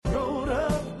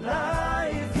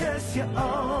you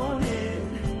own it.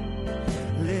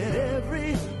 Let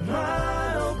every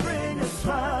mile bring a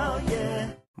smile,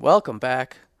 yeah. Welcome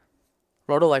back.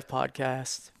 Roto Life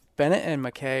Podcast. Bennett and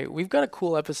McKay. We've got a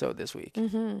cool episode this week.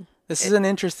 Mm-hmm. This is an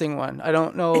interesting one. I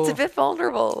don't know. It's a bit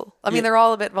vulnerable. I mean, they're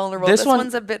all a bit vulnerable. This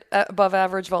one's a bit above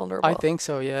average vulnerable. I think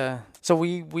so, yeah. So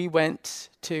we went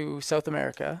to South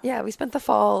America. Yeah, we spent the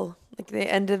fall, like the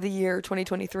end of the year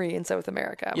 2023 in South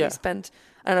America. Yeah. We spent,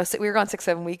 I don't know, we were gone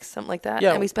 6-7 weeks, something like that.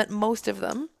 Yeah. And we spent most of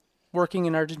them working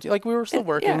in Argentina. Like we were still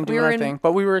working and we doing were our thing,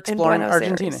 but we were exploring Buenos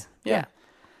Argentina. Aires. Yeah.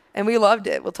 And we loved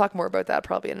it. We'll talk more about that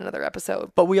probably in another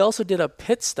episode. But we also did a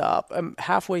pit stop.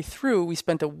 Halfway through, we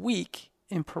spent a week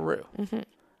in Peru. Mm-hmm.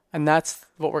 And that's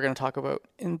what we're going to talk about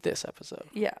in this episode.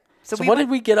 Yeah. So what did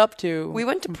we get up to? We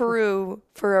went to Peru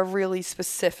for a really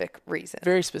specific reason.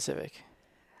 Very specific.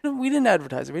 We didn't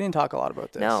advertise it. We didn't talk a lot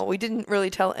about this. No, we didn't really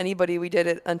tell anybody we did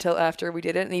it until after we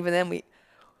did it. And even then,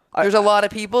 there's a lot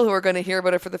of people who are going to hear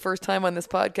about it for the first time on this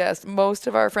podcast. Most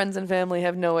of our friends and family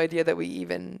have no idea that we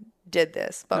even did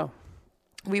this. But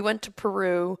we went to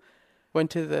Peru.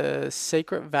 Went to the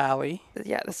Sacred Valley.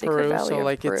 Yeah, the Sacred Peru. Valley So of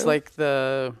like Peru. it's like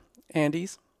the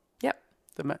Andes. Yep.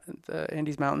 The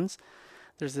Andes Mountains.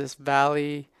 There's this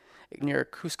valley near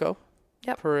Cusco.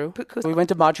 Yep. Peru. Cusco. We went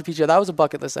to Machu Picchu. That was a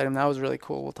bucket list item. That was really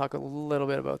cool. We'll talk a little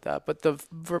bit about that. But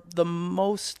the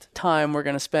most time we're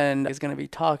going to spend is going to be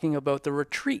talking about the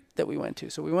retreat that we went to.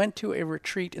 So we went to a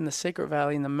retreat in the Sacred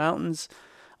Valley in the mountains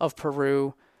of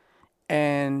Peru,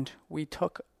 and we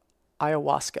took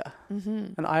ayahuasca,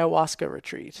 an ayahuasca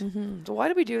retreat. Mm-hmm. So why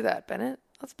did we do that, Bennett?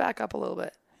 Let's back up a little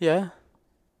bit. Yeah.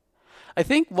 I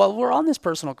think, well, we're on this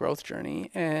personal growth journey,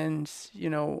 and, you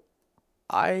know,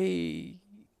 I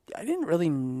didn't really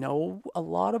know a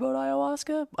lot about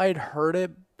ayahuasca. I had heard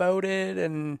about it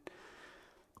and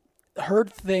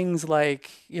heard things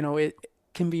like, you know, it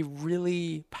can be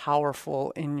really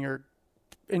powerful in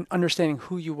understanding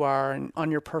who you are and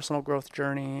on your personal growth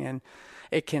journey, and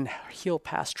it can heal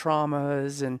past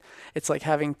traumas, and it's like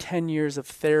having 10 years of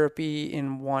therapy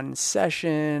in one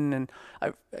session. And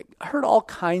I heard all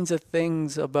kinds of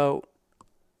things about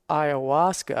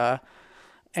ayahuasca,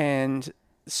 and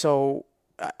so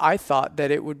I thought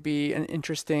that it would be an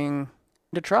interesting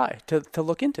to try, to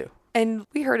look into. And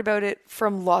we heard about it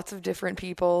from lots of different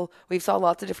people. We saw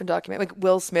lots of different documents. Like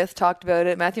Will Smith talked about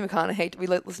it. Matthew McConaughey. We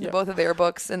listened to both of their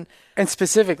books. And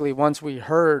specifically, once we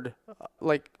heard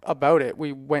about it,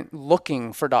 we went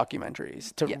looking for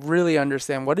documentaries to really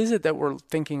understand what is it that we're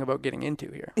thinking about getting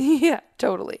into here. Yeah,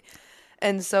 totally.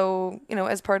 And so, you know,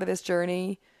 as part of this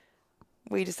journey,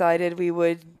 we decided we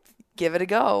would give it a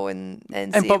go and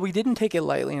see. But we didn't take it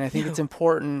lightly, and I think it's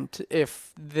important,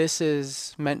 if this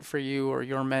is meant for you or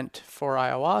you're meant for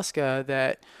ayahuasca,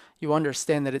 that you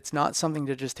understand that it's not something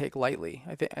to just take lightly.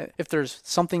 I think if there's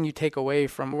something you take away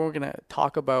from, we're going to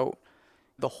talk about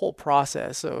the whole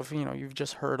process of, you know, you've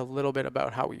just heard a little bit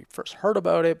about how we first heard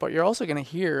about it, but you're also going to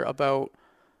hear about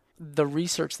the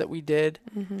research that we did,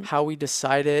 how we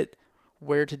decided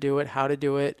where to do it, how to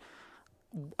do it,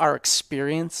 our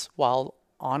experience while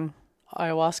on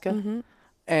ayahuasca,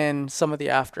 and some of the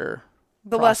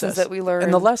lessons that we learned,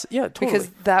 and totally, because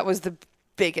that was the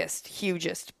biggest,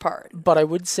 hugest part. But I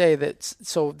would say that,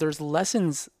 so there's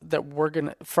lessons that we're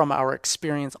gonna from our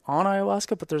experience on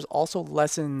ayahuasca, but there's also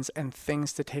lessons and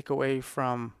things to take away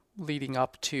from leading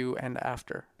up to and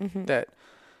after that.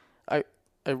 I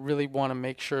really want to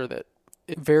make sure that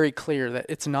it's very clear that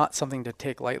it's not something to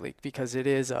take lightly, because it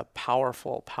is a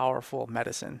powerful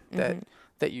medicine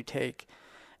that you take.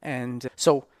 And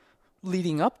so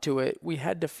leading up to it, we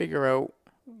had to figure out,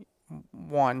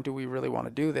 one, do we really want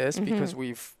to do this? Because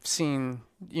we've seen,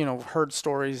 you know, heard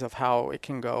stories of how it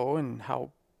can go and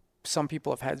how some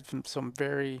people have had some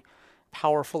very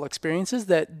powerful experiences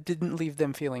that didn't leave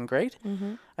them feeling great.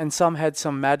 And some had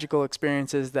some magical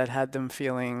experiences that had them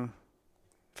feeling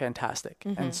fantastic.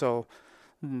 And so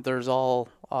there's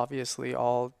obviously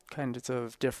all kinds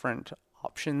of different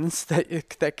options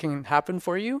that can happen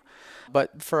for you.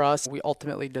 But for us, we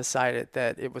ultimately decided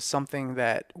that it was something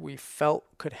that we felt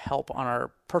could help on our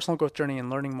personal growth journey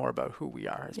and learning more about who we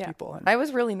are as people. And I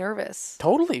was really nervous.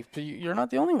 Totally. You're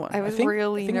not the only one. I think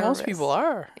nervous. Most people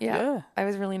are. Yeah. I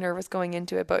was really nervous going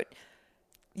into it, but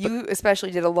you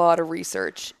especially did a lot of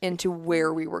research into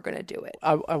where we were going to do it.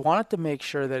 I wanted to make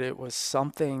sure that it was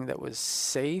something that was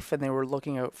safe and they were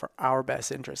looking out for our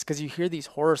best interest. Because you hear these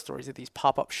horror stories of these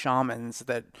pop-up shamans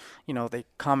that, you know, they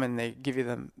come and they give you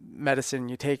the medicine,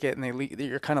 you take it, and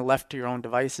you're kind of left to your own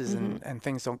devices, and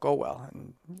things don't go well.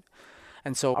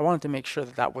 And so I wanted to make sure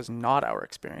that was not our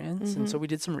experience. And so we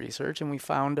did some research, and we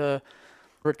found a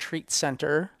retreat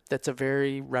center that's a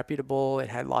very reputable. It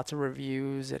had lots of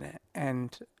reviews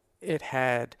and it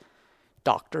had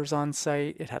doctors on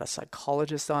site. It had a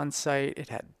psychologist on site. It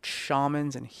had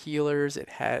shamans and healers. It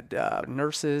had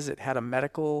nurses. It had a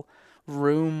medical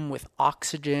room with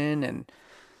oxygen and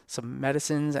some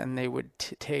medicines, and they would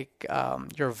take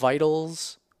your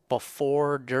vitals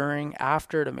before, during,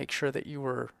 after to make sure that you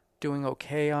were doing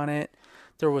okay on it.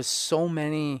 There was so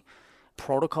many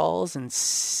protocols and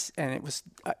it was,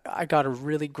 I got a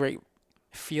really great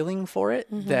feeling for it,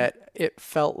 that it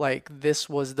felt like this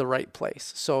was the right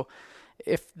place. So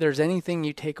if there's anything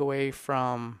you take away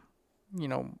from,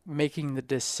 making the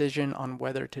decision on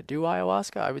whether to do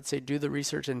ayahuasca, I would say do the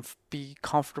research and be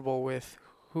comfortable with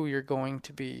who you're going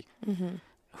to be,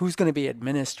 who's going to be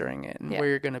administering it, and where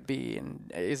you're going to be,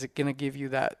 and is it going to give you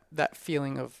that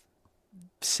feeling of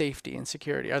safety and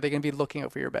security? Are they going to be looking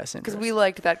out for your best interest? Because we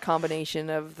liked that combination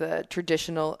of the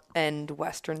traditional and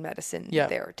Western medicine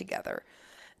there together.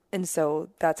 And so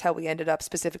that's how we ended up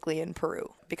specifically in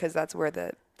Peru, because that's where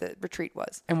the retreat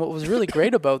was. And what was really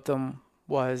great about them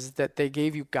was that they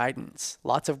gave you guidance,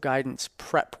 lots of guidance,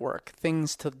 prep work,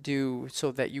 things to do so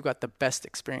that you got the best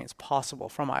experience possible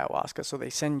from ayahuasca. So they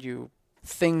send you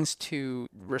things to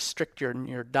restrict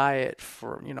your diet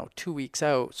for 2 weeks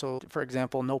out. So for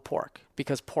example, no pork,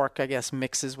 because pork, I guess,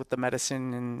 mixes with the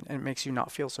medicine and it makes you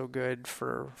not feel so good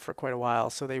for quite a while.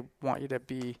 So they want you to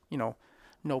be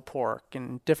no pork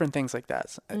and different things like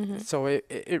that. So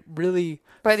it really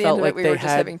by the felt end of like it, we they were just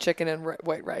had having chicken and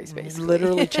white rice, basically.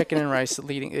 Literally chicken and rice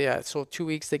leading. Yeah. So 2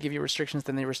 weeks they give you restrictions,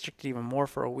 then they restrict it even more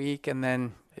for a week, and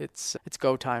then it's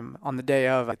go time. On the day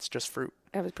of, it's just fruit.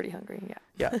 I was pretty hungry.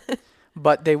 Yeah.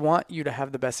 But they want you to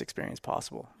have the best experience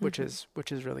possible, which is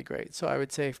really great. So I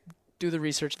would say do the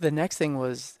research. The next thing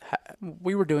was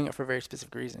we were doing it for a very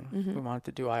specific reason. We wanted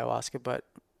to do ayahuasca, but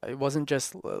it wasn't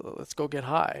just let's go get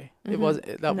high. It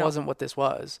wasn't what this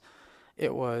was.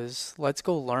 It was let's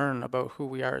go learn about who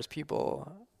we are as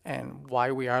people and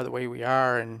why we are the way we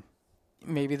are, and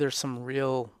maybe there's some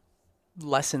real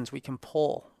lessons we can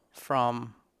pull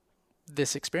from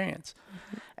this experience.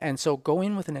 And so go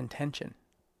in with an intention.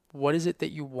 What is it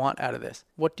that you want out of this?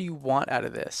 What do you want out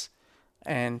of this?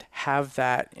 And have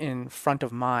that in front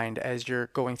of mind as you're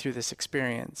going through this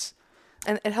experience.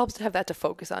 And it helps to have that to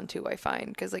focus on too, I find,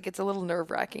 because it's a little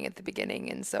nerve-wracking at the beginning.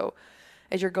 And so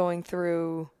as you're going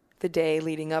through the day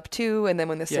leading up to, and then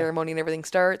when the ceremony and everything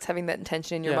starts, having that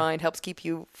intention in your mind helps keep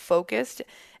you focused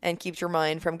and keeps your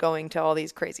mind from going to all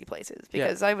these crazy places.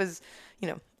 Because I was,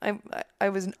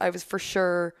 I was for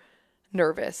sure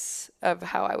nervous of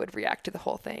how I would react to the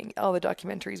whole thing. All the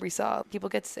documentaries we saw, people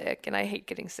get sick, and I hate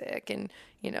getting sick, and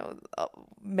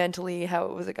mentally how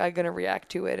it was like I'm gonna react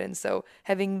to it. And so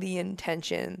having the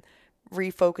intention,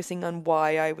 refocusing on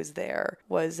why I was there,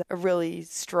 was a really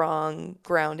strong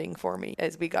grounding for me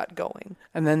as we got going.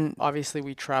 And then obviously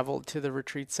we traveled to the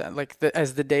retreat center,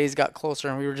 as the days got closer,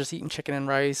 and we were just eating chicken and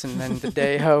rice, and then the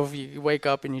day of you wake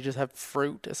up and you just have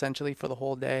fruit essentially for the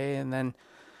whole day, and then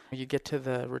you get to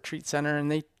the retreat center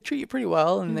and they treat you pretty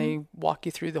well, and they walk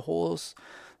you through the holes.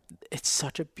 It's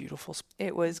such a beautiful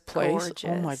It was place. gorgeous.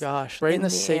 Oh my gosh. Right in the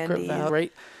sacred valley,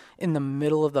 right in the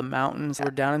middle of the mountains. Yeah.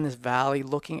 We're down in this valley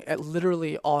looking at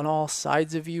literally on all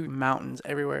sides of you, mountains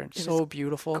everywhere. It's so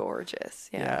beautiful. Gorgeous.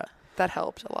 Yeah. That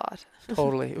helped a lot.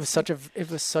 Totally. It was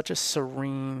such a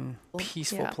serene,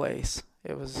 peaceful place.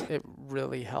 It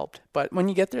really helped. But when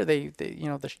you get there, they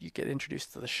you get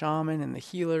introduced to the shaman and the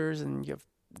healers, and you have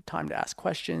time to ask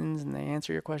questions, and they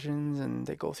answer your questions, and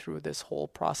they go through this whole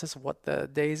process of what the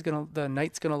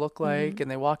night's gonna look like,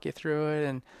 and they walk you through it,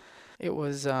 and it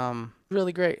was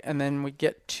really great. And then we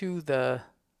get to the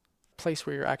place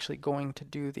where you're actually going to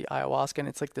do the ayahuasca, and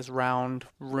it's like this round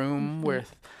room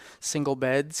with single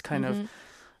beds, kind of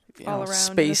all around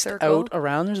spaced out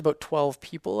around. There's about 12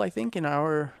 people, I think, in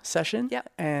our session. Yeah.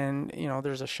 And,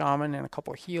 there's a shaman and a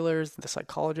couple of healers, the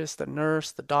psychologist, the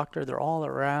nurse, the doctor. They're all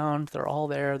around. They're all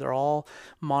there. They're all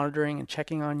monitoring and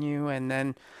checking on you. And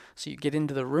then, so you get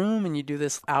into the room and you do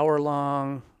this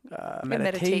hour-long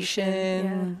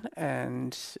meditation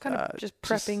and kind of just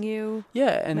prepping you.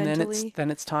 Yeah. And mentally.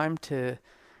 then it's time to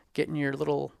get in your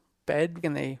little bed,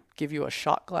 and they give you a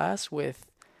shot glass with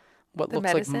what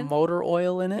looks like motor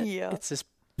oil in it. Yeah. It's this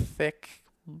thick,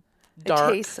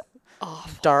 dark, it tastes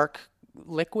awful. Dark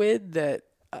liquid that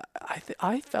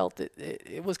I felt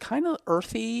it was kind of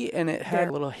earthy, and it had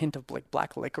a little hint of like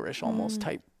black licorice almost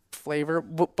type flavor,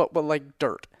 but like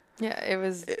dirt. Yeah, it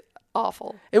was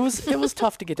awful. It was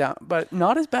tough to get down, but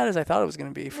not as bad as I thought it was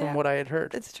going to be from what I had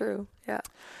heard. It's true. Yeah.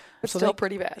 It's So still they-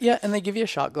 pretty bad. Yeah, and they give you a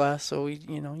shot glass, so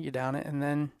you down it, and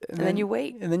then you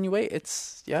wait. and then you wait.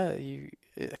 It's I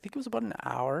think it was about an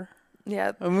hour.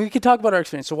 Yeah. And we could talk about our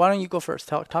experience. So why don't you go first?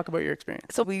 Talk about your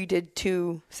experience. So we did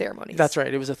 2 ceremonies. That's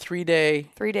right. It was a 3-day,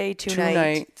 3-day, 2 2 night.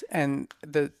 night, and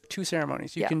the 2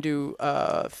 ceremonies. You Yeah. can do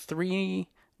a 3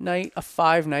 night, a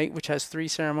 5 night, which has 3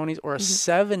 ceremonies, or a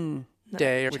 7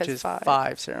 day, Which which has is 5.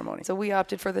 5 ceremonies. So we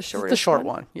opted for the shortest the short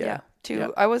one. Yeah. 2. Yeah.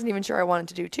 I wasn't even sure I wanted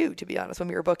to do 2, to be honest, when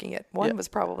we were booking it. 1 Yeah. was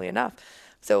probably enough.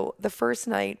 So the first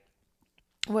night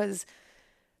was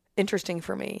interesting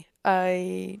for me.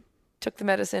 I took the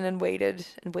medicine and waited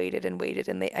and waited and waited.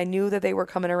 And I knew that they were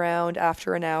coming around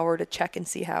after an hour to check and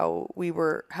see how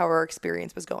our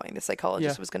experience was going. The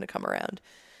psychologist was going to come around.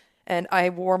 And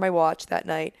I wore my watch that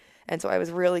night. And so I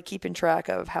was really keeping track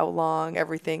of how long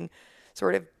everything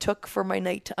sort of took for my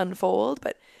night to unfold.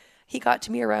 But he got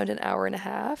to me around an hour and a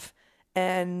half,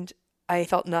 and I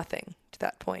felt nothing to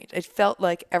that point. It felt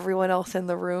like everyone else in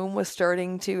the room was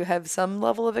starting to have some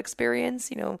level of experience.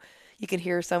 You can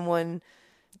hear someone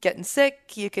getting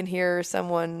sick. You can hear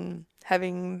someone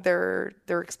having their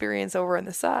experience over on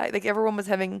the side. Like everyone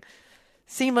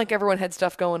seemed like everyone had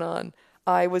stuff going on.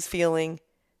 I was feeling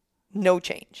no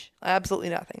change, absolutely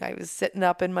nothing. I was sitting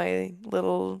up in my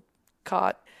little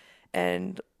cot,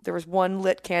 and there was one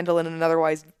lit candle in an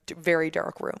otherwise very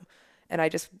dark room. And I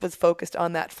just was focused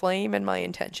on that flame and my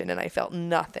intention, and I felt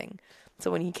nothing. So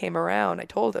when he came around, I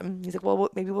told him, he's like, well,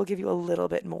 maybe we'll give you a little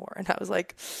bit more. And I was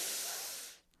like,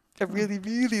 a really,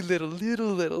 really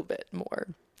little bit more.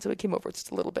 So it came over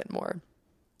just a little bit more.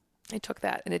 I took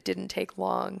that, and it didn't take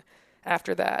long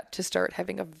after that to start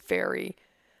having a very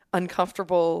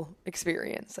uncomfortable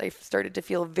experience. I started to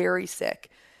feel very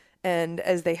sick. And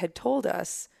as they had told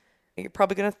us, you're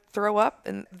probably going to throw up,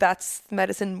 and that's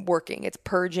medicine working. It's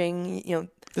purging,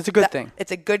 It's a good thing.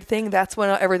 It's a good thing. That's when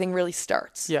everything really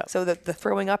starts. Yeah. So the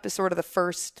throwing up is sort of the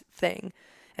first thing.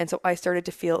 And so I started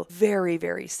to feel very,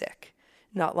 very sick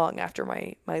not long after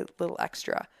my little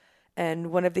extra.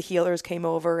 And one of the healers came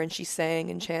over, and she sang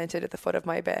and chanted at the foot of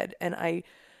my bed. And I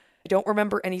don't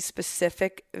remember any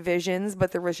specific visions,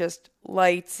 but there was just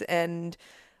lights and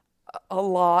a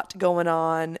lot going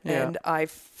on. Yeah. And I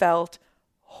felt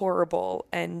horrible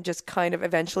and just kind of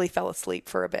eventually fell asleep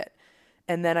for a bit.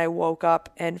 And then I woke up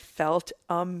and felt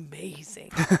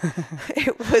amazing.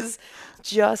 It was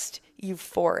just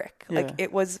euphoric. Yeah. Like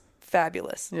it was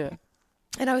fabulous. Yeah.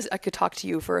 And I could talk to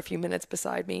you for a few minutes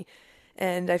beside me,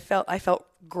 and I felt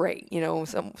great.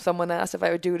 Someone asked if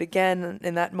I would do it again. And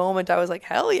in that moment, I was like,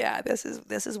 hell yeah, this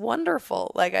is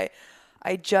wonderful. Like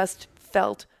I just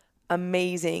felt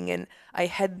amazing. And I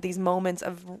had these moments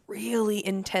of really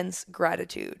intense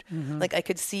gratitude. Mm-hmm. Like I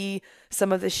could see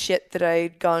some of the shit that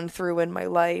I'd gone through in my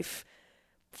life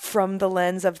from the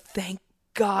lens of thank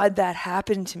God that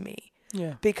happened to me.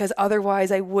 Yeah. Because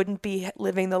otherwise I wouldn't be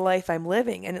living the life I'm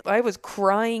living. And I was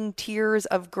crying tears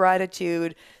of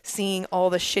gratitude seeing all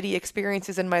the shitty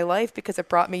experiences in my life, because it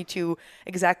brought me to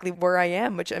exactly where I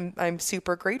am, which I'm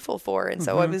super grateful for. And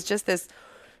so it was just this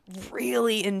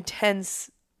really intense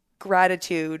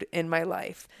gratitude in my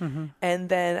life. Mm-hmm. And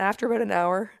then after about an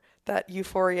hour, that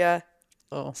euphoria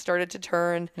started to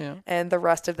turn, and the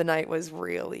rest of the night was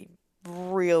really,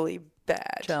 really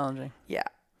bad. Challenging. Yeah.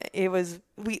 It was,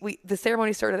 the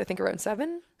ceremony started, I think, around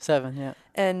 7. 7, yeah.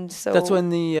 And so that's when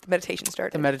the meditation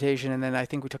started. The meditation, and then I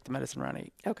think we took the medicine around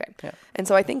 8. Okay. Yeah. And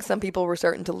so I think some people were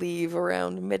starting to leave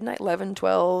around midnight, 11,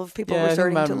 12. People were I think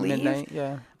starting about to leave. midnight,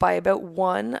 yeah. By about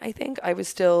 1, I think, I was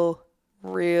still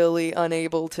really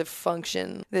unable to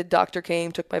function. The doctor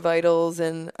came, took my vitals,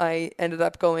 and I ended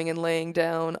up going and laying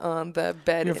down on the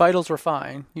bed. Your vitals were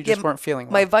fine. You just weren't feeling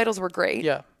well. My vitals were great.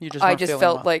 Yeah. You just I weren't just feeling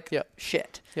felt well. like Yeah.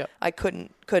 shit. Yeah. I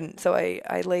couldn't. So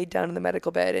I laid down in the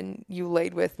medical bed, and you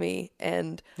laid with me,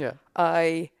 and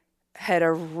I had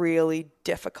a really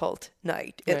difficult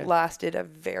night. It lasted a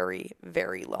very,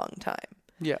 very long time.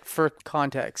 Yeah. For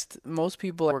context, most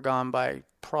people were gone by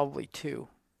probably 2.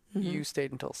 Mm-hmm. You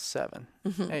stayed until 7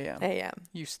 a.m.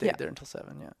 You stayed there until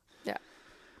 7, Yeah.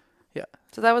 Yeah.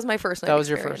 So that was my first night. That was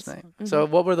your first night. Mm-hmm. So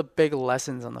what were the big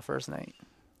lessons on the first night?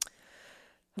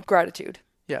 Gratitude.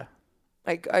 Yeah.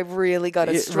 I really got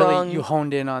a strong... Really, you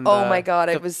honed in on Oh my God,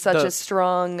 it was such a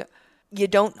strong... You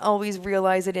don't always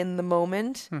realize it in the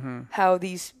moment, how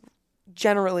these...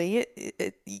 Generally,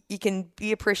 you can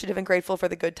be appreciative and grateful for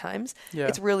the good times. Yeah.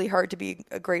 It's really hard to be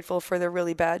grateful for the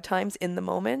really bad times in the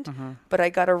moment. Mm-hmm. But I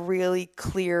got a really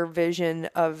clear vision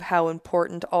of how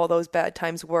important all those bad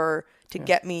times were to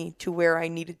get me to where I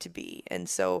needed to be. And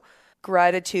so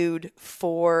gratitude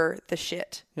for the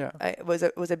shit. Yeah. It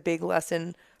was a big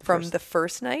lesson from the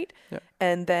first night. Yeah.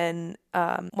 And then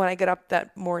when I got up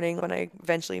that morning, when I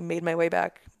eventually made my way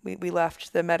back, we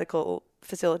left the medical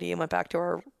facility and went back to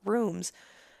our rooms.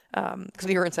 Because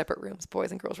we were in separate rooms.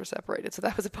 Boys and girls were separated. So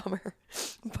that was a bummer.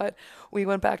 But we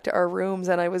went back to our rooms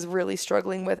and I was really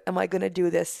struggling with, am I going to do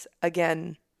this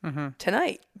again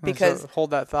tonight? Because so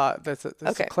hold that thought. That's a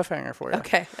cliffhanger for you.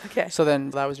 Okay. So then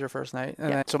that was your first night.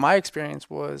 And then, so my experience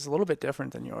was a little bit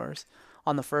different than yours.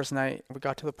 On the first night, we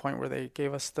got to the point where they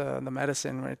gave us the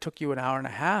medicine. When it took you an hour and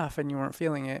a half and you weren't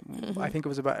feeling it, I think it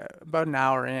was about an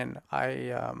hour in,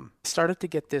 I started to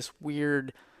get this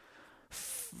weird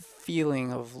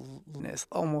feeling of lightness,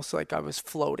 almost like I was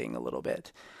floating a little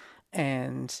bit.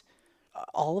 And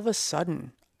all of a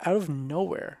sudden, out of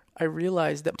nowhere, I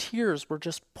realized that tears were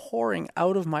just pouring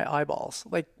out of my eyeballs.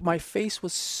 Like my face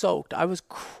was soaked. I was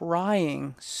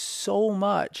crying so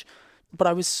much, but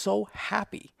I was so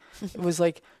happy. It was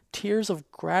like tears of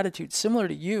gratitude. Similar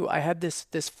to you, I had this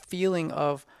feeling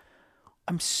of,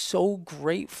 I'm so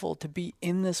grateful to be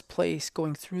in this place,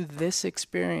 going through this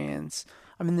experience.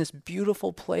 I'm in this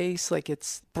beautiful place. Like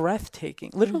it's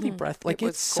breathtaking, literally like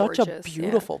it's such a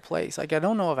beautiful place. Like I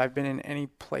don't know if I've been in any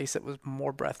place that was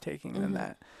more breathtaking than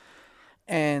that.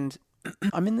 And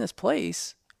I'm in this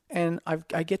place and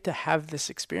I get to have this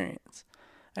experience.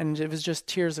 And it was just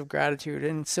tears of gratitude,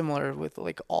 and similar with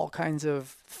like all kinds of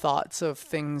thoughts of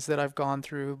things that I've gone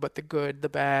through, but the good, the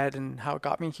bad, and how it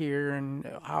got me here, and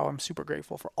how I'm super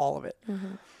grateful for all of it.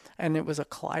 And it was a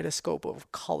kaleidoscope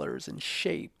of colors and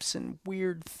shapes and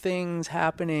weird things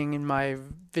happening in my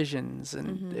visions.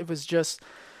 And it was just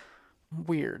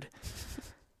weird.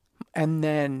 And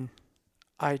then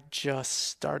I just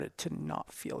started to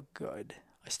not feel good.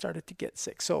 I started to get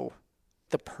sick. So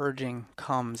the purging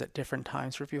comes at different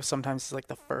times for people. Sometimes it's like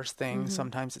the first thing.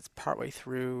 Sometimes it's partway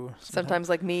through. Sometimes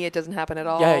like me, it doesn't happen at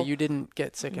all. Yeah, you didn't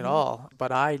get sick at all,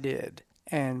 but I did.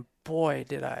 And boy,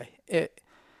 did I.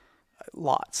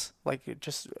 Lots. Like it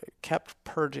just kept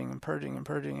purging and purging and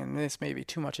purging. And this may be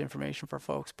too much information for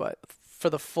folks, but for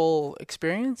the full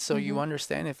experience, so you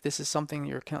understand if this is something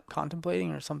you're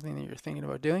contemplating or something that you're thinking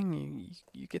about doing,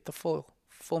 you get the full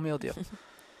meal deal.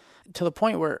 To the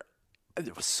point where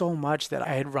there was so much that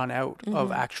I had run out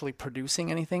of actually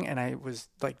producing anything, and I was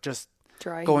like just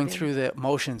going through the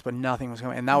motions, but nothing was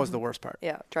going. And that was the worst part.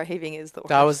 Yeah, dry heaving is the worst.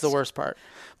 That was the worst part.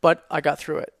 But I got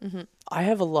through it. I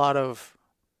have a lot of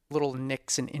little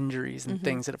nicks and injuries and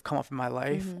things that have come up in my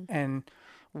life. And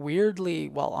weirdly,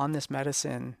 while on this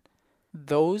medicine,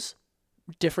 those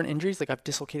different injuries, like I've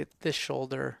dislocated this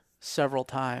shoulder several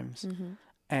times,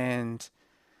 and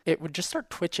it would just start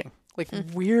twitching. Like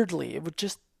weirdly, it would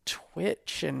just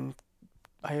twitch, and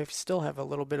I still have a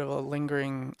little bit of a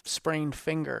lingering sprained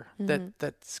finger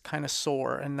that's kind of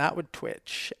sore, and that would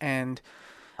twitch. And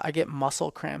I get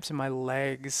muscle cramps in my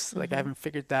legs. Like I haven't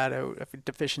figured that out. I have a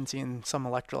deficiency in some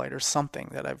electrolyte or something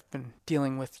that I've been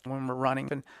dealing with when we're running.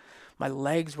 And my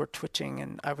legs were twitching,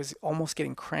 and I was almost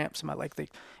getting cramps in my leg. It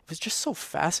was just so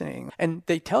fascinating. And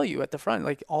they tell you at the front,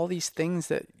 like all these things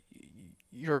that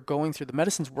you're going through, the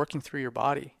medicine's working through your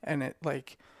body, and it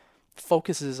like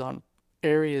focuses on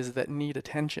areas that need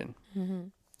attention.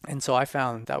 And so I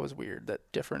found that was weird,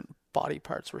 that different body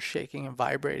parts were shaking and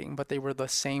vibrating, but they were the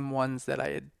same ones that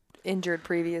I had injured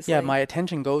previously. Yeah, my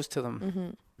attention goes to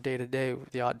them day to day,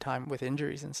 the odd time with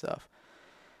injuries and stuff.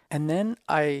 And then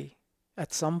I,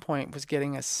 at some point, was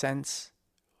getting a sense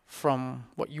from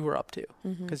what you were up to,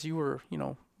 because you were,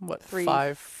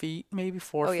 5 feet, maybe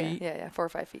 4 feet. Yeah, 4 or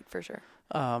 5 feet for sure.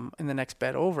 In the next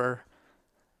bed over.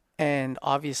 And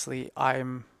obviously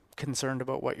I'm concerned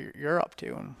about what you're up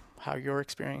to and how you're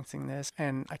experiencing this.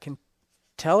 And I can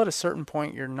tell at a certain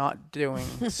point you're not doing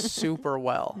super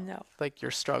well. No. Like you're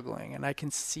struggling, and I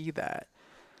can see that.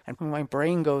 And my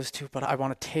brain goes to, but I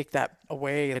want to take that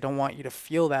away. I don't want you to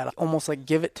feel that. Almost like,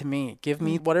 give it to me. Give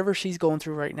me whatever she's going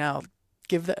through right now.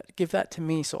 Give that to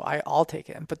me, so I'll take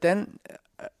it. But then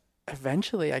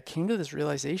eventually I came to this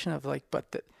realization of like,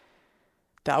 but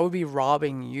that would be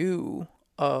robbing you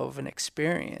of an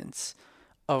experience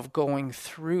of going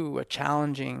through a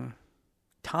challenging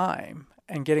time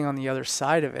and getting on the other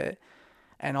side of it.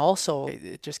 And also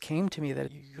it just came to me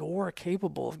that you're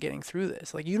capable of getting through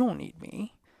this. Like, you don't need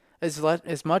me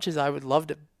as much as I would love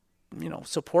to,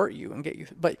 support you and get you,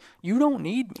 but you don't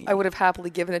need me. I would have happily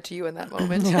given it to you in that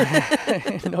moment.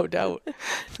 No doubt.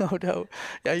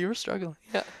 Yeah, you were struggling.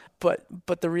 Yeah.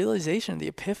 but the realization, the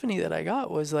epiphany that I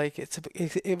got was like,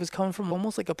 it was coming from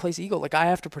almost like a place of ego. Like, I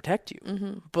have to protect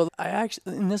you. But I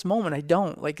actually, in this moment, I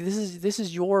don't. Like, this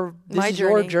is your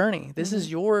journey. This is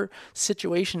your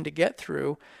situation to get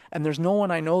through. And there's no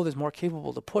one I know that's more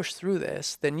capable to push through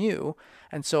this than you.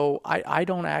 And so I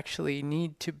don't actually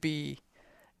need to be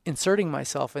inserting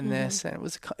myself in this. And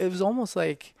it was almost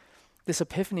like this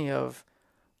epiphany of,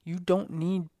 you don't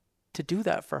need to do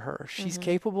that for her. She's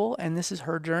capable, and this is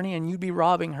her journey, and you'd be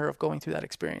robbing her of going through that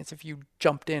experience if you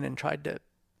jumped in and tried to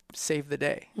save the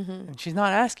day. And she's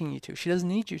not asking you to. She doesn't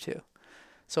need you to.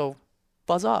 So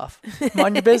buzz off.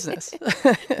 Mind your business.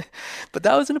 But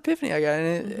that was an epiphany I got,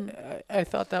 and I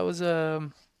thought that was a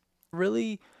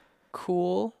really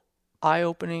cool,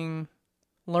 eye-opening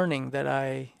learning that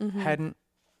I hadn't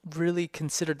really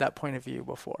considered that point of view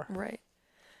before. Right.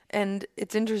 And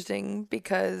it's interesting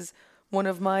because one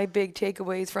of my big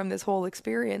takeaways from this whole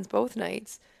experience, both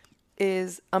nights,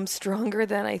 is I'm stronger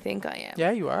than I think I am.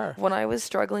 Yeah, you are. When I was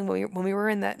struggling, when we were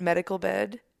in that medical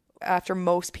bed after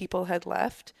most people had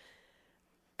left,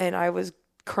 and I was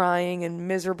crying and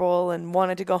miserable and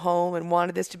wanted to go home and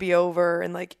wanted this to be over,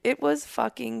 and like, it was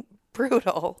fucking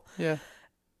brutal. Yeah.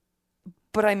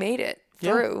 But I made it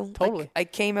through. Yeah, totally. Like, I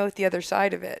came out the other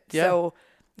side of it. Yeah. So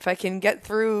if I can get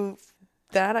through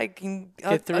that, I can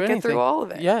get through all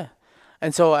of it. Yeah.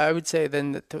 And so I would say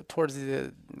then that towards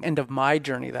the end of my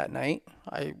journey that night,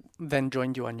 I then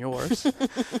joined you on yours.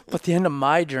 But the end of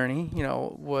my journey,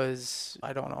 was,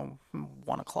 I don't know,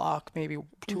 1 o'clock, maybe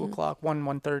 2 o'clock,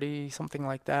 1:30, something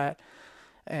like that.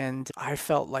 And I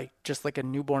felt just like a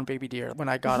newborn baby deer. When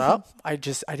I got up, I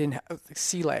didn't have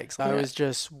sea legs. I was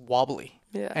just wobbly.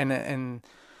 Yeah. And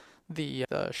the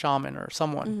shaman or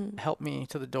someone helped me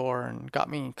to the door and got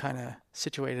me kind of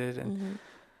situated, and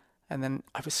then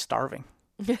I was starving.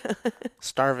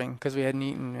 Starving because we hadn't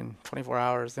eaten in 24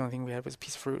 hours. The only thing we had was a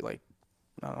piece of fruit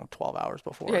 12 hours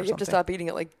before. Yeah, you have to stop eating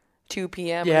at 2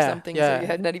 p.m. or something. Yeah. So you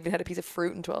had not even had a piece of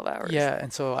fruit in 12 hours. Yeah,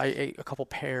 and so I ate a couple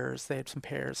pears. They had some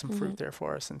pears, some fruit there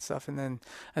for us and stuff. And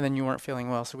then you weren't feeling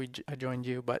well, so I joined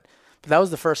you. But that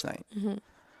was the first night.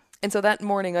 And so that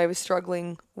morning I was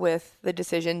struggling with the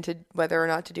decision to whether or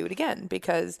not to do it again,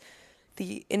 because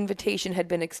the invitation had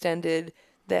been extended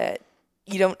that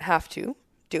you don't have to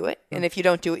do it. And if you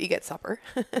don't do it, you get supper.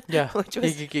 Yeah. Which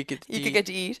was, you could get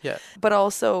to eat. Yeah. But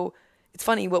also, it's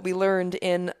funny, what we learned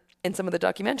in some of the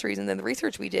documentaries and then the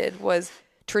research we did was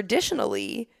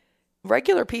traditionally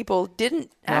regular people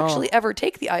didn't actually ever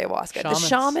take the ayahuasca. Shamans. The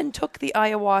shaman took the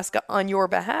ayahuasca on your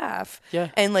behalf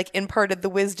and imparted the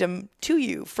wisdom to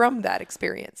you from that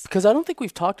experience. Because I don't think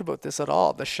we've talked about this at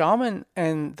all. The shaman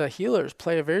and the healers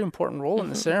play a very important role in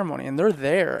the ceremony, and they're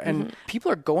there, and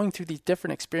people are going through these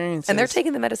different experiences. And they're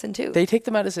taking the medicine too. They take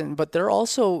the medicine, but they're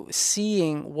also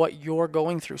seeing what you're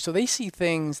going through. So they see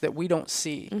things that we don't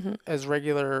see as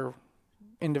regular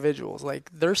individuals.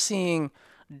 They're seeing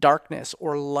darkness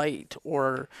or light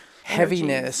or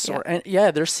heaviness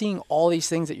they're seeing all these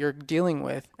things that you're dealing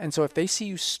with. And so if they see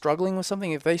you struggling with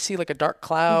something, if they see a dark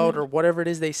cloud or whatever it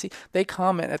is they see, they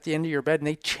comment at the end of your bed and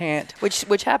they chant,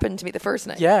 which happened to me the first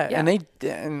night. and I'm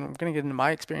going to get into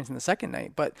my experience in the second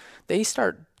night, but they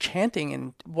start chanting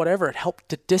and whatever, it helped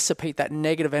to dissipate that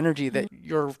negative energy that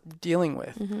you're dealing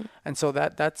with. And so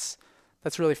that's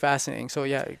really fascinating. So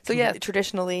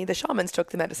traditionally the shamans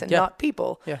took the medicine, not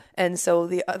people. Yeah. And so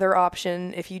the other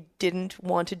option, if you didn't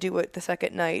want to do it the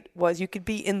second night, was you could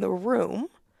be in the room.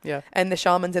 Yeah. And the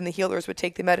shamans and the healers would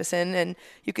take the medicine, and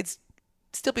you could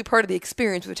still be part of the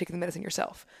experience with taking the medicine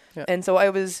yourself. Yeah. And so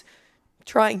I was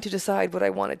trying to decide what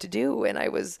I wanted to do, and I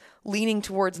was leaning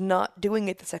towards not doing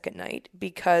it the second night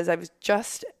because I was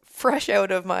just fresh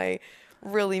out of my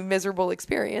really miserable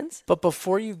experience. But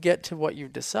before you get to what you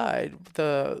decide,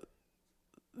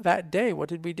 that day, what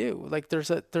did we do?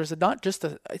 There's it's not just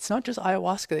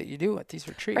ayahuasca that you do at these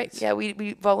retreats. Right. Yeah,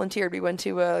 we volunteered. We went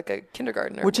to a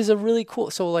kindergarten, which is a really cool.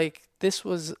 So this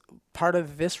was part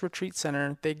of this retreat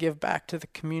center. They give back to the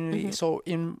community. So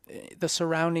in the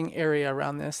surrounding area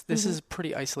around this is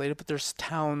pretty isolated, but there's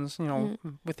towns,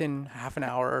 within half an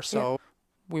hour or so. Yeah.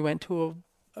 We went to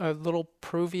a little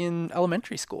Peruvian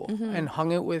elementary school and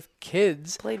hung out with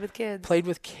kids. Played with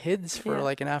kids for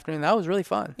an afternoon. That was really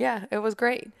fun. Yeah, it was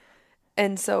great.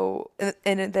 And so,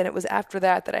 and then it was after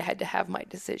that I had to have my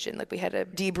decision. We had a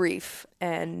debrief,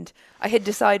 and I had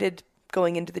decided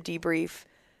going into the debrief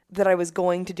that I was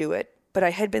going to do it, but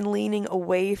I had been leaning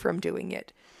away from doing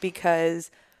it because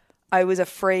I was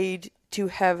afraid to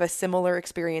have a similar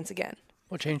experience again.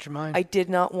 What changed your mind? I did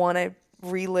not want to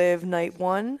relive night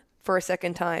one for a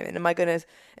second time. And am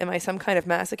I some kind of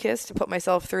masochist to put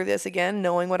myself through this again,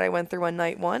 knowing what I went through on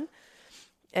night one?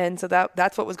 And so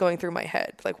that's what was going through my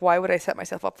head. Like, why would I set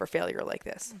myself up for failure like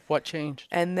this? What changed?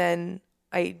 And then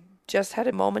I just had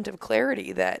a moment of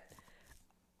clarity that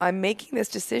I'm making this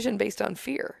decision based on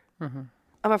fear.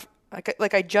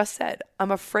 Like I just said,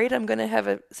 I'm afraid I'm going to have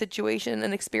a situation,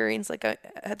 an experience like I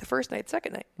had the first night,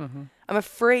 second night. I'm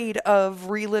afraid of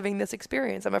reliving this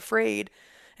experience. I'm afraid.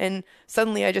 And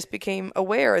suddenly I just became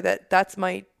aware that that's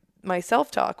my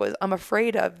self-talk was, I'm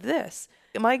afraid of this.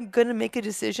 Am I going to make a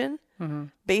decision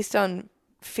based on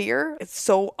fear? It's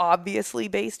so obviously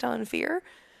based on fear.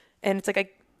 And it's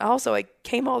like, I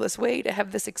came all this way to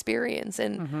have this experience,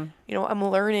 and, I'm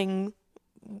learning,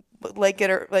 like it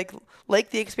or like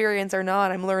the experience or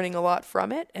not, I'm learning a lot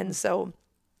from it. And so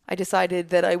I decided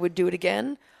that I would do it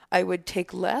again. I would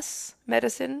take less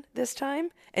medicine this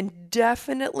time, and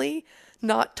definitely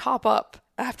not top up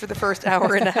after the first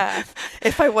hour and a half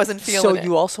if I wasn't feeling it. So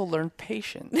you also learned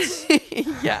patience.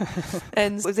 Yeah.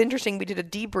 And it was interesting. We did a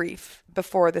debrief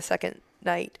before the second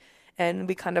night, and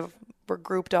we kind of were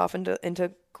grouped off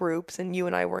into groups, and you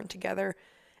and I weren't together.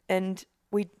 And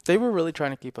they were really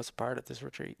trying to keep us apart at this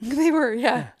retreat. They were,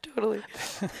 yeah. Totally.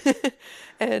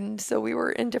 And so we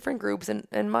were in different groups,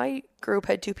 and my group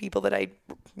had two people that I,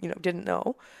 didn't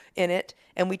know in it.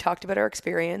 And we talked about our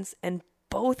experience, and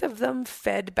both of them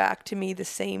fed back to me the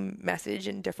same message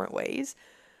in different ways.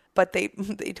 But they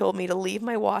told me to leave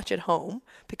my watch at home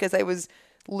because I was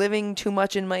living too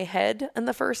much in my head on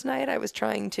the first night. I was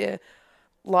trying to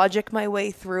logic my way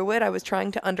through it. I was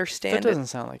trying to understand it. That doesn't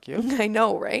sound like you. I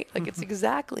know, right? Like, it's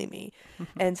exactly me.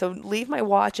 And so leave my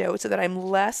watch out so that I'm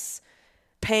less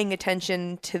paying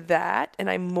attention to that, and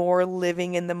I'm more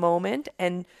living in the moment,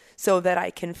 and so that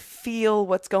I can feel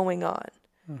what's going on.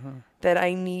 That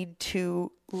I need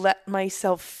to let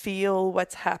myself feel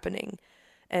what's happening.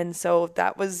 And so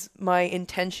that was my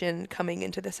intention coming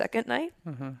into the second night,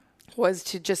 was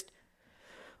to just,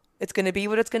 it's going to be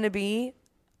what it's going to be.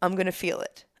 I'm going to feel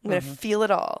it. I'm going to feel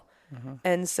it all.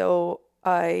 And so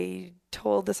I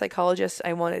told the psychologist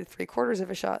I wanted 3/4 of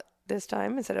a shot this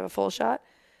time instead of a full shot.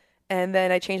 And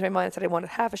then I changed my mind and said I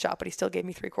wanted half a shot, but he still gave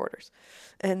me 3/4.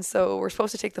 And so we're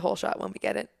supposed to take the whole shot when we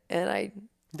get it. And I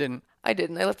didn't. I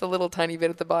left a little tiny bit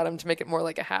at the bottom to make it more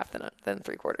like a half than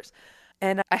 3/4.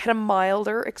 And I had a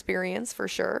milder experience for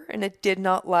sure. And it did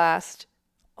not last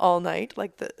all night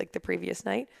like the previous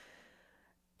night.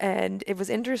 And it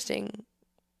was interesting.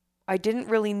 I didn't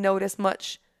really notice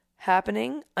much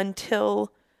happening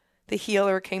until the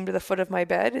healer came to the foot of my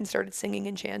bed and started singing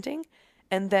and chanting.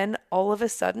 And then all of a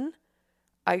sudden,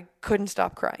 I couldn't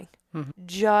stop crying.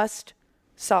 Just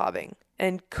sobbing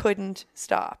and couldn't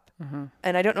stop.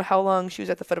 And I don't know how long she was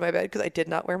at the foot of my bed because I did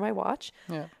not wear my watch.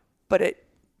 Yeah. But it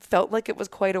felt like it was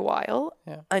quite a while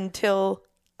until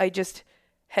I just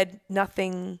had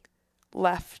nothing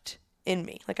left in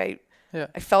me. Like I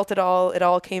felt it all. It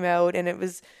all came out, and it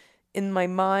was in my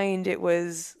mind. It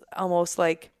was almost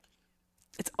like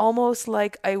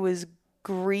I was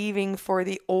grieving for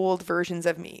the old versions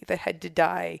of me that had to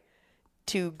die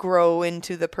to grow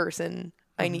into the person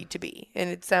I need to be.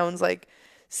 And it sounds like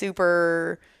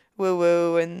super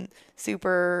woo-woo and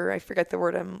super, I forget the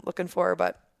word I'm looking for,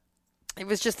 but it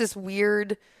was just this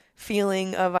weird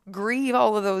feeling of grieve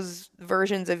all of those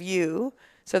versions of you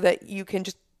so that you can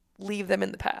just leave them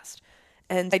in the past.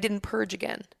 And I didn't purge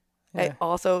again. Yeah.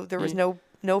 There was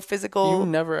no physical. You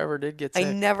never ever did get sick.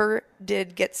 I never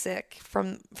did get sick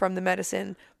from the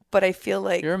medicine, but I feel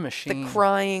like you're a machine. The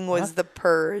crying was the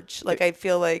purge. Like I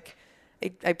feel like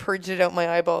I purged it out my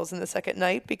eyeballs in the second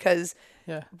night because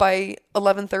by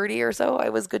 11:30 or so I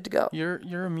was good to go.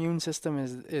 Your immune system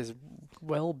is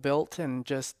well built, and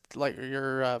just like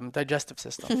your digestive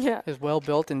system is well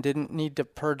built and didn't need to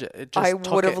purge it. It just I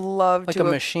would have loved like to a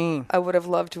have, machine. I would have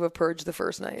loved to have purged the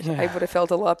first night. I would have felt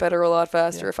a lot better, a lot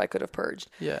faster if I could have purged.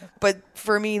 Yeah. But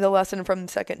for me, the lesson from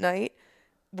the second night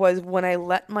was when I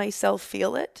let myself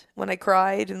feel it, when I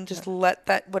cried and just let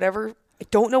that whatever, I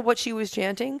don't know what she was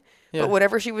chanting, but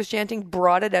whatever she was chanting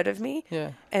brought it out of me.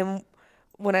 Yeah. And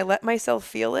when I let myself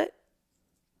feel it,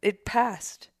 it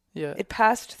passed. Yeah. It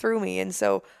passed through me. And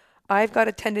so I've got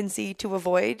a tendency to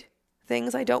avoid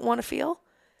things I don't want to feel,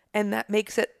 and that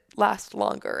makes it last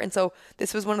longer. And so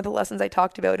this was one of the lessons I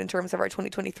talked about in terms of our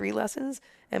 2023 lessons.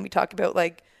 And we talked about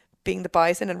like being the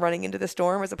bison and running into the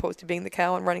storm as opposed to being the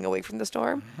cow and running away from the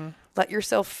storm. Let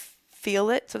yourself feel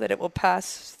it so that it will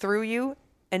pass through you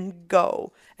and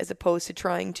go, as opposed to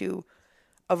trying to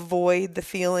avoid the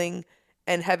feeling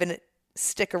and having it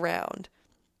stick around.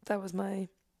 That was my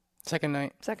second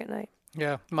night.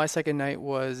 Yeah. My second night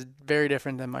was very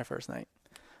different than my first night.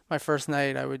 My first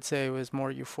night, I would say, was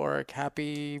more euphoric,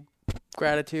 happy,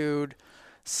 gratitude.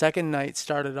 Second night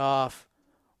started off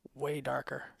way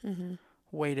darker,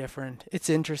 way different. It's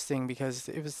interesting because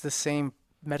it was the same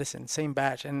medicine, same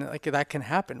batch, and like that can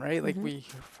happen, right? Like we've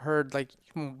heard, like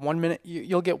 1 minute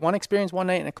you'll get one experience one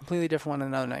night and a completely different one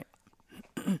another night.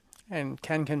 And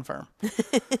can confirm.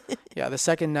 Yeah, the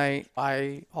second night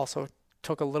I also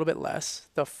took a little bit less.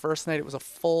 The first night it was a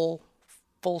full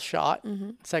shot.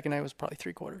 Second night was probably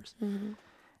 3/4.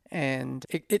 And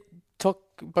it took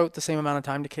about the same amount of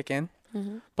time to kick in.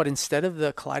 But instead of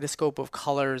the kaleidoscope of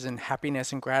colors and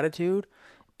happiness and gratitude,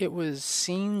 it was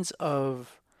scenes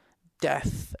of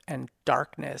death and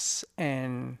darkness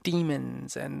and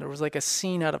demons. And there was like a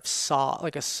scene out of Saw,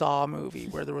 like a Saw movie,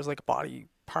 where there was like body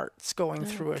parts going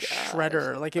through a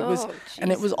shredder. Like it was,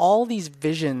 and it was all these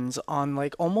visions on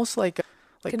like almost like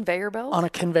conveyor belt? On a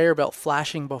conveyor belt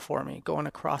flashing before me, going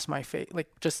across my face, like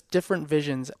just different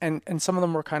visions. And some of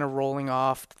them were kind of rolling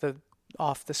off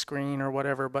the screen or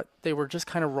whatever, but they were just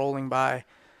kind of rolling by.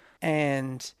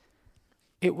 And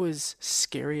it was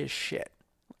scary as shit.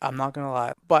 I'm not going to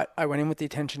lie. But I went in with the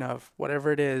intention of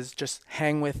whatever it is, just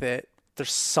hang with it.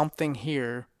 There's something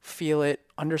here. Feel it.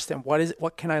 Understand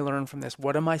what can I learn from this?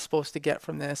 What am I supposed to get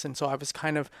from this? And so I was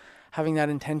kind of having that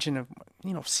intention of,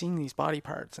 seeing these body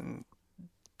parts and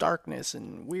darkness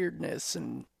and weirdness.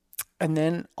 And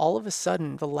then all of a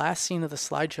sudden, the last scene of the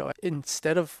slideshow,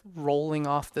 instead of rolling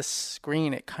off the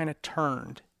screen, it kind of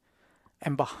turned.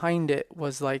 And behind it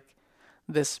was like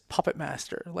this puppet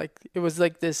master. Like it was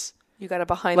like this... You got a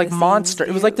behind like the monster.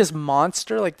 view. It was like this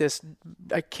monster, like this.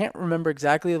 I can't remember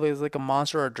exactly. It was like a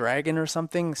monster or a dragon or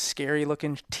something. Scary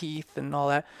looking teeth and all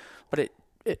that. But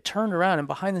it turned around, and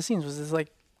behind the scenes was this like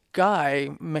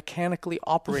guy mechanically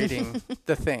operating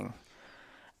the thing.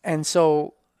 And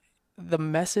so the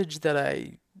message that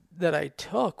I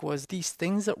took was these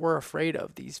things that we're afraid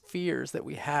of, these fears that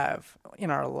we have in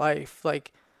our life,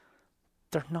 like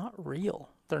they're not real.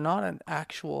 They're not an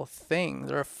actual thing.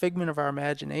 They're a figment of our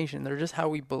imagination. They're just how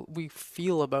we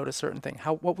feel about a certain thing,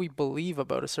 what we believe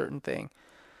about a certain thing.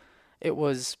 It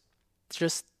was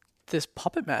just this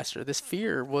puppet master. This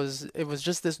fear was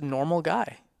just this normal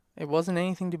guy. It wasn't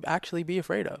anything to actually be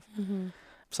afraid of.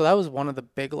 So that was one of the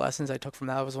big lessons I took from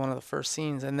that. It was one of the first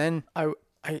scenes. And then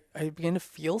I began to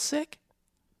feel sick,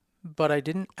 but I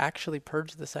didn't actually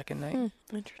purge the second night.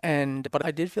 But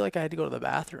I did feel like I had to go to the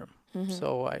bathroom.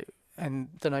 And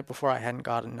the night before I hadn't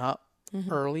gotten up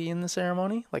early in the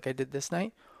ceremony, like I did this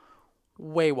night,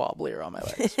 way wobblier on my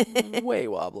legs, way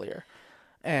wobblier.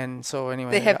 And so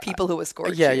anyway, they have people who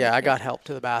escort you. Yeah, I got help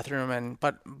to the bathroom,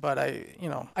 but I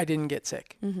didn't get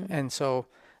sick. And so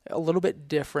a little bit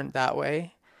different that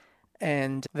way.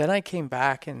 And then I came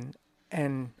back and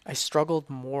I struggled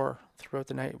more throughout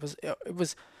the night. It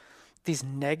was these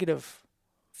negative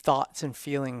thoughts and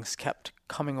feelings kept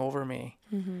coming over me.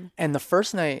 And the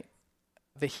first night,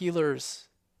 the healers,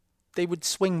 they would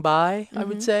swing by, I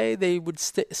would say. They would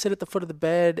sit at the foot of the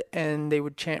bed and they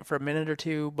would chant for a minute or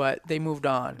two, but they moved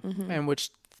on, and which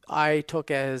I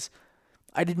took as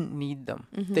I didn't need them.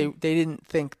 They didn't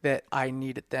think that I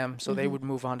needed them, so they would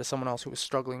move on to someone else who was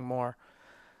struggling more.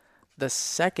 The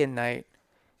second night,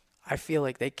 I feel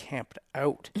like they camped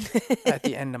out at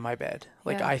the end of my bed.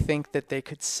 Like I think that they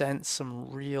could sense some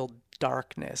real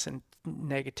darkness and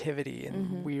negativity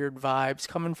and weird vibes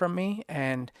coming from me,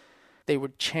 and they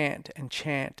would chant and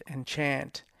chant and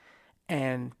chant,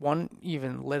 and one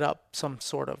even lit up some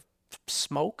sort of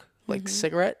smoke, like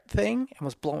cigarette thing, and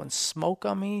was blowing smoke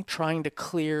on me, trying to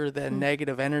clear the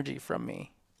negative energy from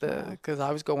me, because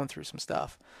I was going through some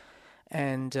stuff.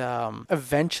 And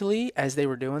eventually, as they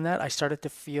were doing that, I started to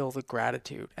feel the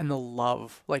gratitude and the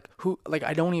love. Like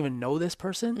I don't even know this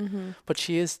person, but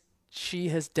she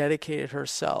has dedicated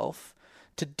herself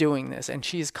to doing this, and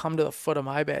she has come to the foot of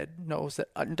my bed, knows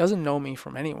that doesn't know me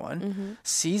from anyone,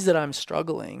 sees that I'm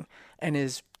struggling, and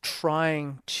is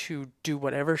trying to do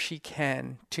whatever she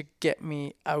can to get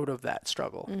me out of that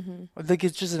struggle. I think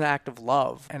it's just an act of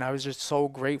love, and I was just so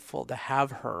grateful to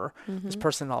have her, this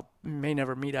person I may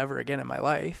never meet ever again in my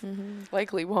life.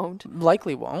 Likely won't.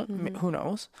 Who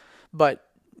knows? But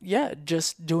yeah,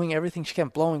 just doing everything she can,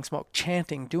 blowing smoke,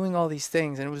 chanting, doing all these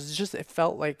things. And it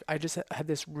felt like I just had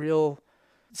this real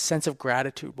sense of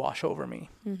gratitude wash over me.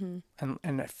 And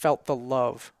I felt the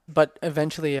love. But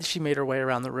eventually she made her way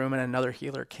around the room and another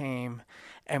healer came.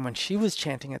 And when she was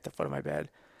chanting at the foot of my bed,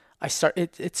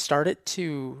 it started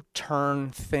to turn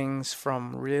things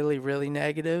from really, really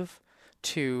negative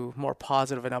to more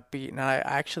positive and upbeat. And I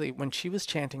actually, when she was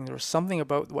chanting, there was something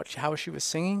about how she was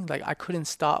singing. Like I couldn't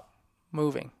stop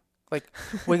moving, like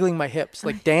wiggling my hips,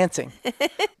 like dancing.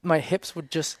 My hips would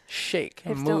just shake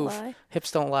and move.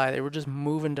 Hips don't lie. They were just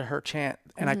moving to her chant,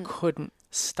 and I couldn't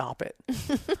stop it.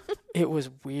 it was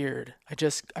weird.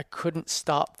 I couldn't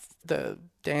stop the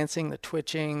dancing, the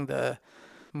twitching, the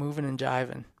moving and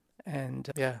jiving. And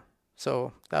yeah,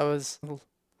 so that was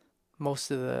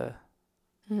most of the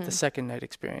second night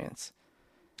experience.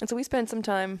 And so we spent some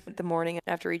time the morning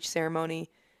after each ceremony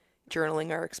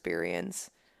journaling our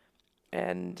experience.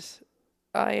 And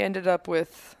I ended up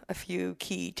with a few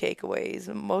key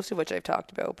takeaways, most of which I've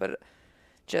talked about, but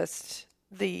just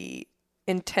the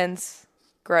intense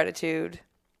gratitude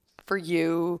for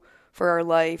you, for our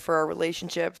life, for our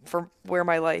relationship, for where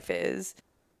my life is.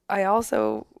 I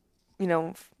also,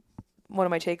 one of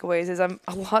my takeaways is I'm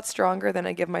a lot stronger than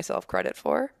I give myself credit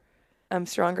for. I'm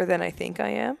stronger than I think I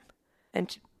am.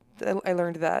 And I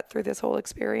learned that through this whole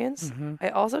experience. Mm-hmm. I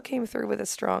also came through with a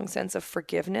strong sense of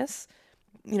forgiveness.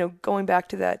 Going back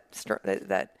to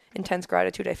that intense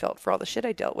gratitude I felt for all the shit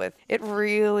I dealt with, it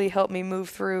really helped me move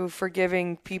through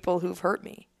forgiving people who've hurt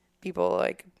me. People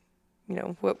like,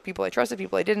 people I trusted,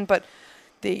 people I didn't, but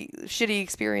the shitty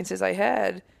experiences I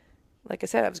had, like I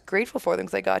said, I was grateful for them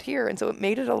because I got here. And so it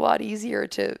made it a lot easier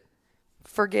to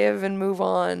forgive and move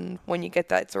on when you get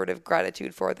that sort of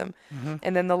gratitude for them. Mm-hmm.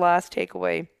 And then the last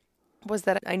takeaway was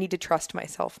that I need to trust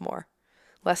myself more.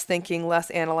 Less thinking,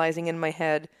 less analyzing in my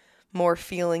head, more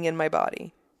feeling in my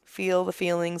body. Feel the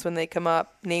feelings when they come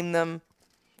up, name them,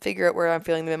 figure out where I'm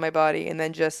feeling them in my body, and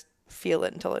then just feel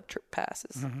it until it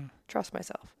passes. Mm-hmm. Trust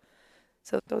myself.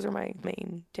 So those are my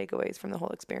main takeaways from the whole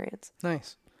experience.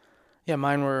 Nice. Yeah,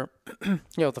 mine were,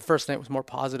 the first night was more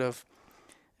positive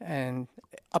and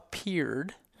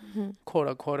appeared, quote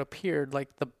unquote, appeared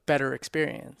like the better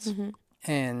experience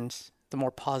and the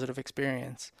more positive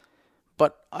experience.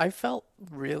 But I felt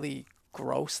really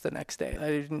gross the next day. I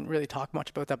didn't really talk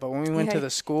much about that, but when we went to the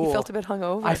school, you felt a bit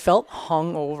hungover. I felt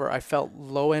hungover. I felt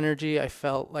low energy. I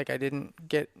felt like I didn't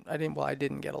get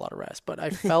a lot of rest, but I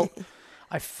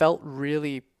felt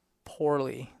really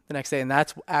poorly the next day. And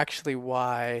that's actually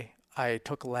why I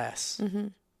took less,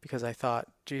 because I thought,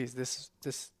 geez, this,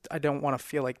 I don't want to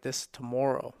feel like this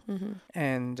tomorrow.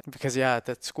 And because at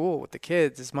that school with the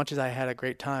kids, as much as I had a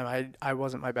great time, I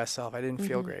wasn't my best self. I didn't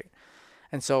feel great.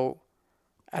 And so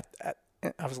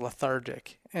I was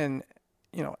lethargic, and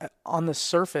on the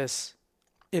surface,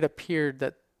 it appeared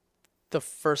that the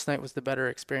first night was the better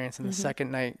experience, and the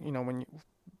second night, when you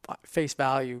face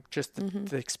value, just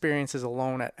the experiences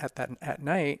alone at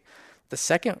night, the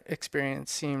second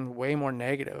experience seemed way more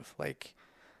negative, like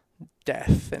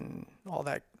death and all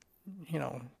that,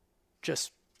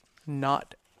 just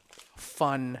not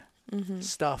fun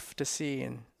stuff to see,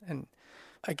 and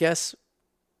I guess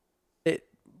it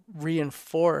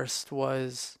reinforced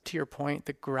was, to your point,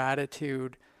 the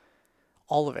gratitude,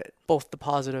 all of it, both the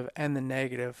positive and the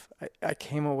negative. I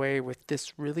came away with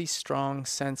this really strong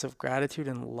sense of gratitude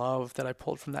and love that I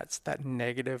pulled from that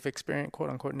negative experience, quote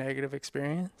unquote negative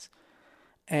experience.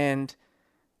 And,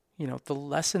 the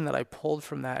lesson that I pulled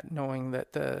from that, knowing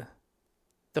that the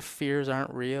fears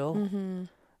aren't real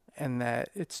and that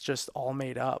it's just all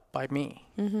made up by me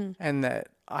and that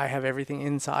I have everything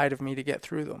inside of me to get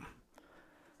through them.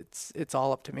 It's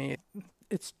all up to me.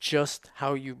 It's just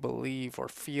how you believe or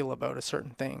feel about a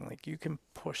certain thing. Like, you can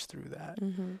push through that.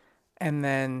 And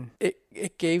then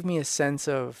it gave me a sense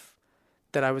of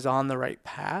that I was on the right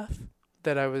path,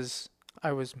 that I was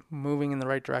moving in the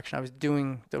right direction. I was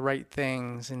doing the right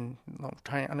things and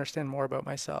trying to understand more about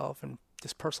myself and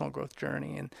this personal growth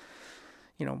journey and,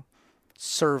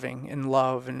 serving and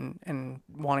love and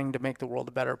wanting to make the world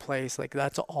a better place. Like,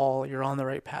 that's all, you're on the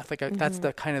right path. Like, that's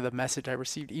the kind of the message I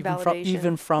received,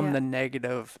 even from the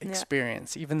negative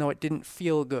experience, even though it didn't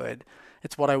feel good.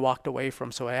 It's what I walked away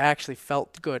from. So I actually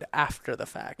felt good after the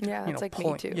fact. Yeah, it's like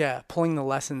me too. Yeah, pulling the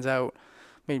lessons out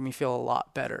made me feel a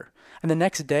lot better. And the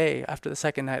next day after the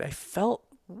second night, I felt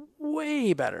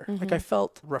way better. Like, I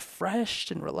felt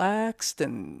refreshed and relaxed,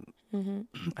 and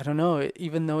I don't know,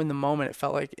 even though in the moment it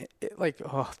felt like,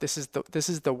 oh, this is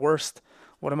the worst.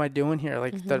 What am I doing here?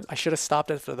 Like, I should have stopped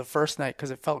after the first night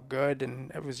because it felt good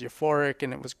and it was euphoric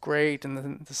and it was great. And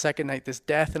then the second night, this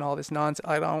death and all this nonsense.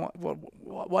 I don't.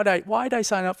 Why'd I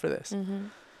sign up for this?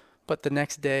 But the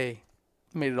next day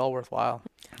made it all worthwhile.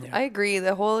 Yeah. I agree.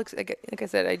 The whole, like I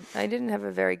said, I didn't have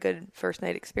a very good first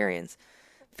night experience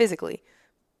physically,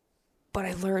 but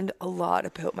I learned a lot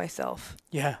about myself.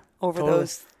 Yeah. Over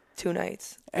those 2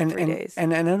 nights and 3 days.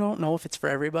 And I don't know if it's for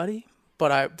everybody,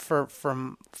 but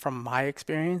from my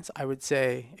experience, I would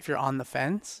say if you're on the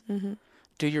fence,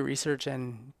 do your research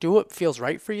and do what feels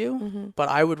right for you. But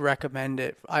I would recommend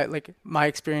it. My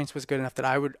experience was good enough that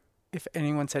I would, if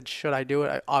anyone said, should I do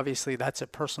it? Obviously that's a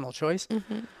personal choice,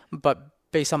 but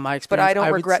based on my experience, but I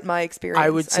don't regret my experience. I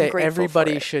would say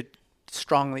everybody should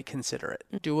strongly consider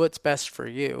it. Do what's best for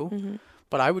you.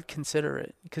 But I would consider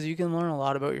it because you can learn a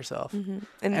lot about yourself. And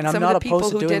I'm not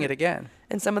opposed to doing it again.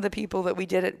 And some of the people that we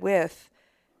did it with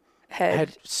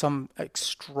had some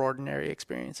extraordinary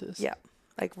experiences. Yeah.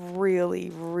 Like really,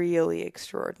 really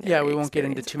extraordinary. Yeah, we won't get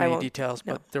into too many details,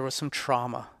 but there was some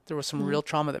trauma. There was some real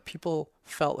trauma that people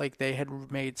felt like they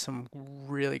had made some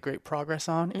really great progress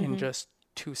on in just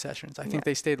 2 sessions. I think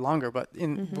they stayed longer, but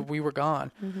but we were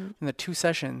gone. In the 2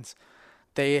 sessions,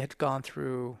 they had gone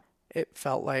through, it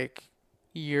felt like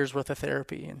years worth of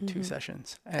therapy in 2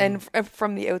 sessions. And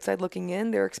from the outside looking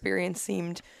in, their experience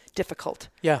seemed difficult.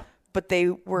 Yeah. But they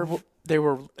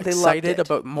were excited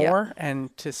about more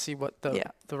and to see what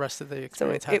the rest of the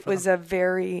experience had. So it was a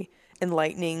very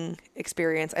enlightening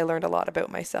experience. I learned a lot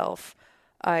about myself.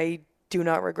 I do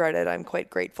not regret it. I'm quite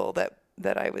grateful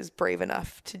that I was brave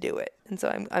enough to do it. And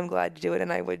so I'm glad to do it,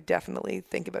 and I would definitely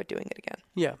think about doing it again.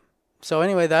 Yeah. So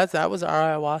anyway, that was our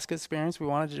ayahuasca experience. We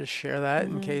wanted to just share that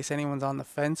in case anyone's on the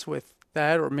fence with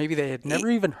that, or maybe they had never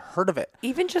even heard of it.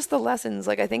 Even just the lessons.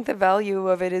 Like, I think the value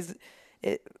of it is,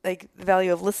 the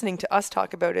value of listening to us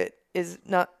talk about it is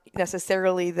not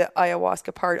necessarily the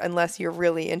ayahuasca part, unless you're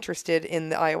really interested in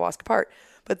the ayahuasca part.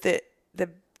 But the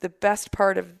best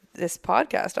part of this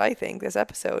podcast, I think, this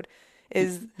episode,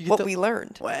 is what we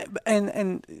learned.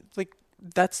 And like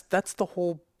that's the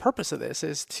whole purpose of this,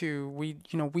 is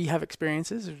we have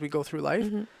experiences as we go through life,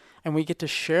 and we get to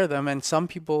share them, and some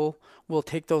people will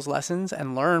take those lessons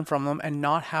and learn from them and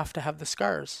not have to have the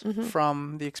scars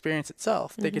from the experience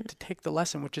itself. They get to take the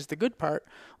lesson, which is the good part,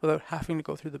 without having to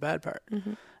go through the bad part.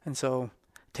 And so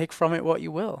take from it what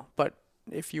you will, but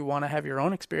if you want to have your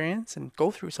own experience and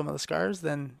go through some of the scars,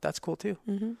 then that's cool too.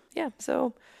 Yeah.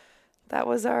 So that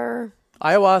was our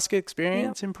ayahuasca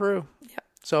experience in Peru. Yeah.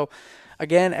 So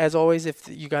again, as always, if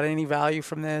you got any value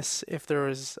from this, if there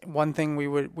was one thing we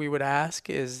would ask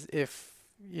is if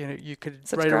you could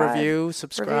write a review,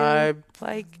 subscribe,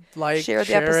 like share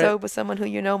the episode with someone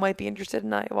who might be interested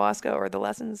in ayahuasca or the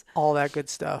lessons. All that good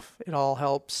stuff. It all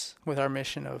helps with our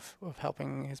mission of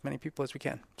helping as many people as we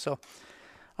can. So,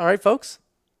 all right, folks.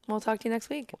 We'll talk to you next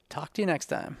week. Talk to you next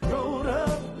time. Road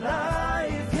of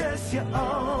life, yes, you're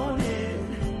on.